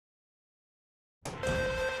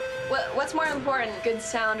What's more important, good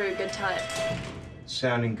sound or good time?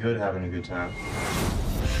 Sounding good, having a good time.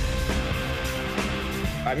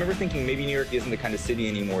 I remember thinking maybe New York isn't the kind of city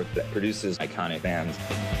anymore that produces iconic bands.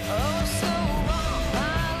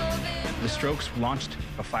 The Strokes launched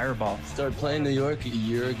a Fireball. Started playing New York a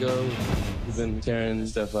year ago. We've been tearing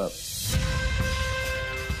stuff up.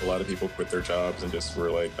 A lot of people quit their jobs and just were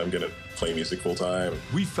like, I'm going to play music full time.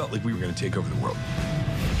 We felt like we were going to take over the world.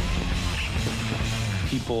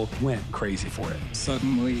 People went crazy for it.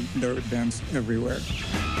 Suddenly, there were bands everywhere.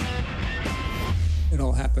 It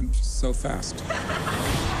all happened so fast.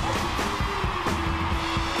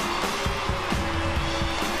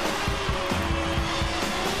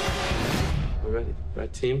 We're ready.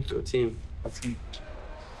 Right team? Go team.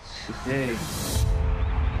 Yay.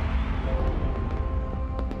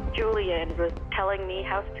 Julian was telling me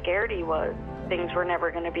how scared he was. Things were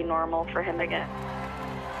never going to be normal for him again.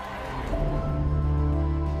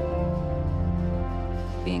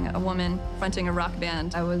 Being a woman fronting a rock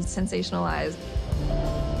band, I was sensationalized.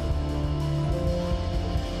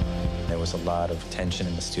 There was a lot of tension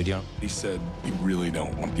in the studio. He said, we really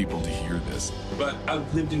don't want people to hear this. But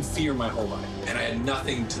I've lived in fear my whole life, and I had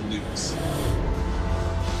nothing to lose.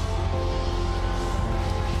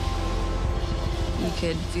 You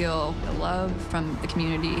could feel the love from the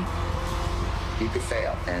community. You could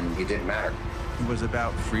fail, and it didn't matter. It was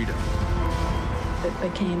about freedom. It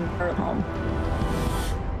became our home.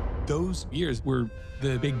 Those years were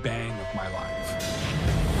the big bang of my life.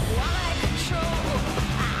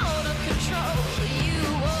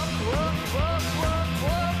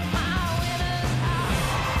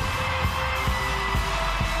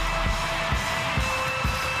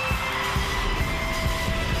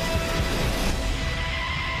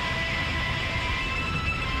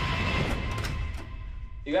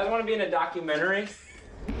 You guys want to be in a documentary?